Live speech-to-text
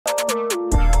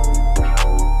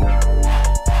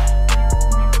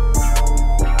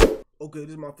Okay,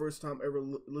 this is my first time ever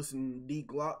listening to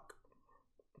DeeGlokk.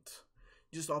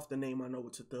 Just off the name, I know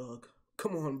it's a thug.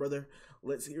 Come on, brother.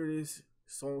 Let's hear this.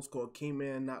 Song's called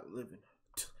KMAN Not Living.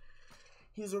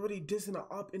 He's already dissing the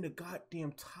op in the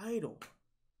goddamn title.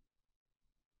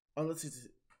 Unless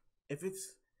if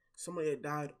it's somebody that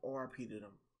died, RIP to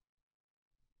them.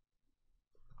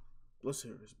 Let's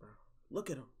hear this, bro. Look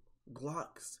at him.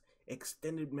 Glocks,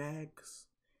 extended mags,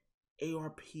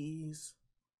 ARPs,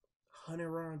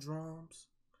 100-round drums,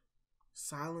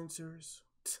 silencers.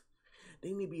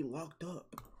 They need to be locked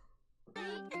up.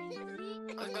 Let's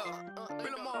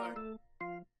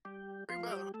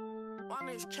go. Why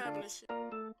niggas capping this shit?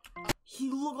 He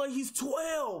look like he's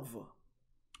 12.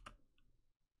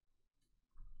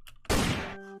 Fuck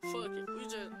it, we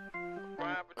just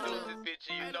Ryan produced this bitch,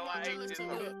 and you know I hate this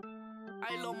one.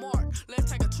 Hey, Lil Mark,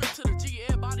 let's take a trip to the G.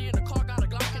 Everybody in the car got a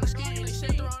Glock in the ski. And he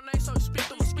said the wrong name, so he spit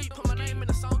through my speed. Put my name in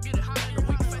the song, get it hot in the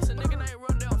week. Face a nigga named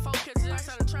Run Down 4 catches ass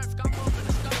out of traffic. I'm up in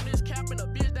the scope, this cap in a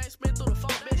bitch, they spin through the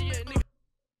phone. Better yet, nigga.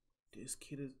 This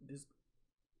kid is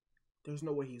there's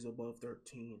no way he's above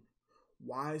 13.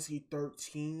 Why is he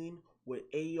 13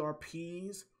 with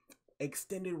ARPs,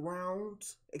 extended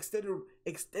rounds,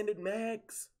 extended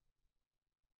mags?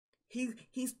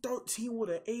 He's 13 with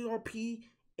an ARP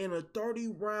and a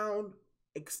 30-round,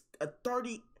 a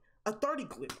 30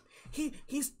 clip.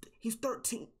 He's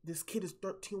 13. This kid is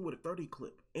 13 with a 30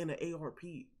 clip and an ARP.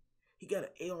 He got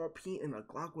an ARP and a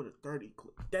Glock with a 30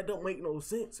 clip. That don't make no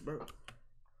sense, bro.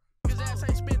 His ass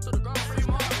ain't spit through the ground free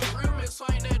market. Real men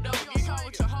swing that dope. Get caught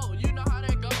with your hoe. You know how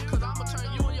that go. Cause I'ma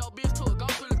turn you and your bitch to a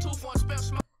ghost with a 2-4 spell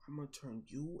smoke. I'ma turn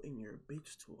you and your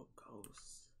bitch to a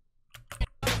ghost.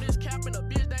 This cap in a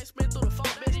bitch, they spit through the phone.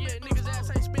 Better yet, niggas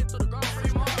ass ain't spit through the ground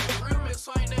free market. Real men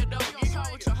swing that dope. Get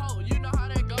caught with your hoe. You know how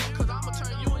that go. Cause I'ma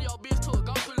turn you and your bitch to a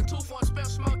ghost with a 2-4 spell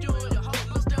smoke. You and your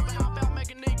hoe. Let's step and hop out, make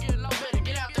a nigga get low. Better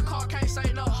get out the car, can't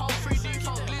say no hoe. Free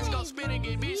D4, glitz go spin and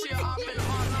get bitch. She'll hop in the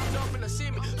mall, I'm dope in the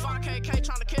semi. 5KK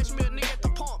tryna catch me a nigga at the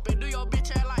pump. And do your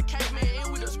bitch act like KMAN.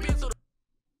 And we done spin through the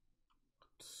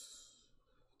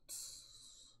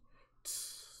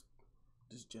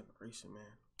This generation, man.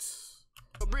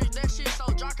 bridge, that shit so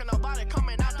dry, can nobody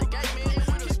coming out the gate, man.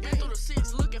 We done spin through the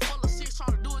seats, looking full of six,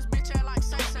 tryna do his bitch act like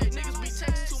say. Niggas be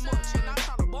texting too much, and I'm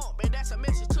tryna bump. And that's a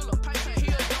message to the patient. He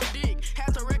a young dig,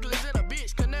 half the regulars in a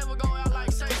bitch, could never go out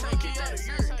like say. Key of the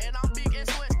year, and I'm big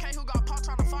SOSK who got pop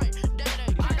tryna fight.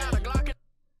 I got a Glock in.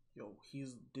 Yo,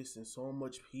 he's dissing so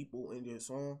much people in this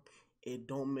song, it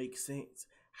don't make sense.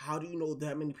 How do you know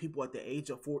that many people at the age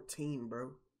of 14,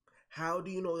 bro? How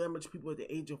do you know that much people at the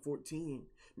age of 14?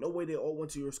 No way they all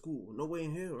went to your school. No way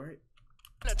in hell, right?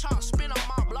 The top spin on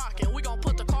my block, and we gon'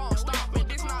 put the car on stop. And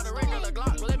this not a regular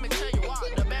Glock, let me tell you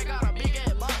why. The bag got a big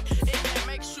ass box, and that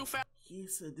makes you fat. He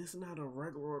said this is not a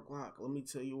regular Glock. Let me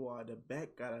tell you why. The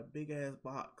back got a big ass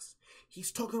box.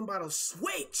 He's talking about a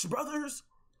switch, brothers.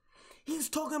 He's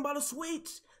talking about a switch.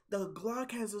 The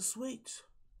Glock has a switch.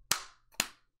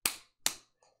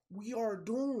 We are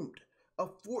doomed. A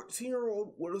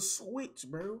 14-year-old with a switch,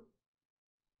 bro.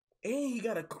 And he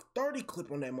got a 30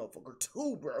 clip on that motherfucker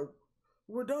too, bro.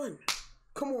 We're done.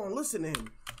 Come on, listen to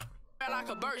him. Like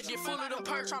a bird, get full of them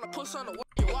perks, tryna push on the way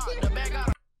you are. The bag got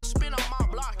a spin on my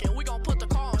block, and we gon' put the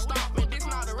car on stop. And this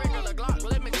not a regular Glock,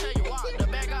 let me tell you why. The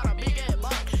bag got a big ass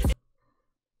box.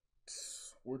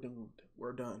 We're doomed.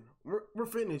 We're done. We're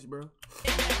finished, bro.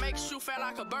 And that makes you fat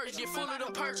like a bird. Get full of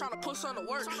them perks, tryna push on the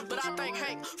work. But I think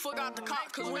Hank forgot the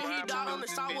cop, cause when he died on the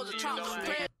side was a chop.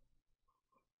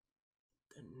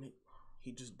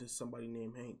 He just did somebody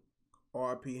named Hank.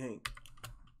 RIP Hank.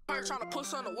 Tryna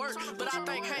push on the work, but I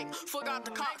think Hank forgot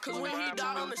the cop, cause when he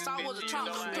died on the side was a chop.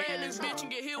 Playing this bitch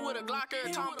and get hit with a Glock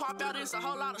every time pop out, it's a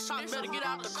whole lot of shots. Better get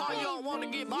out the car, you don't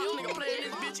wanna get boxed. Nigga playing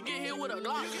this bitch and get hit with a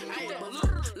Glock. Hey, but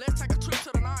look, let's take a trip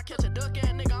to the 9, catch a duck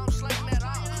ass nigga, I'm slaying that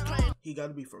out. He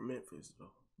gotta be from Memphis,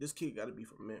 though. This kid gotta be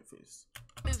from Memphis.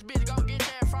 This bitch gon' get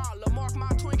that fraud. Lamarck, my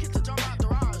twin, kids to jump out the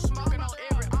ride. Smoking on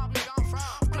every op, nigga, I'm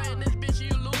fried. Playing this bitch, you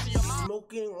losing your mind.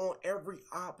 Smoking on every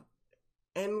op.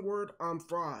 N-word, I'm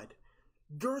fried.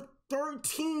 You're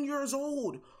 13 years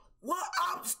old. What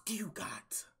ops do you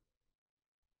got?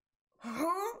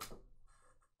 Huh?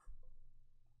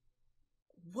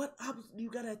 What ops do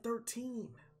you got at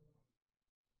 13?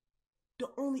 The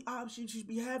only ops you should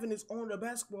be having is on the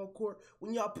basketball court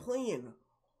when y'all playing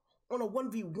on a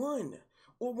 1v1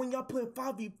 or when y'all playing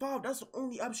 5v5. That's the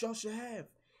only ops y'all should have.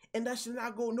 And that should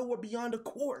not go nowhere beyond the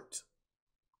court.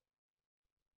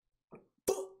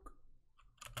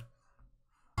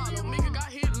 Nigga got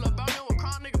hit, LeBron with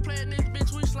crown nigga playing this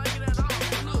bitch, we slanging that all.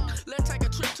 Look, let's take a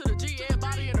trip to the G.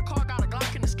 Everybody in the car got a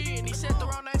Glock in the ski, and he said the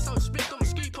wrong name, so he spit through my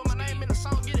ski. Put my name in the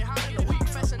song, get it hot in the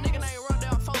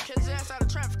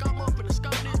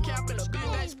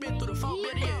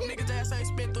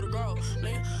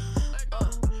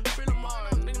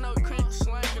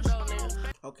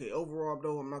Okay, overall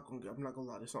though, I'm not gonna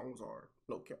lie, the song was hard.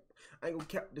 No cap. I ain't gonna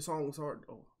cap. The song was hard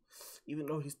though. Even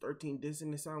though he's 13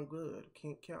 dissing, it sound good.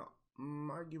 Can't count.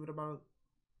 I give it about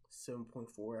a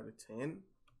 7.4 out of 10.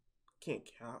 Can't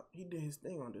count. He did his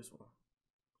thing on this one.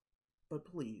 But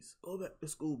please, go back to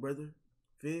school, brother.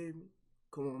 Feel me?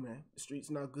 Come on, man. The street's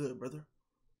not good, brother.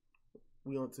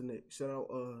 We on to next. Shout out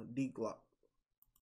DeeGlokk.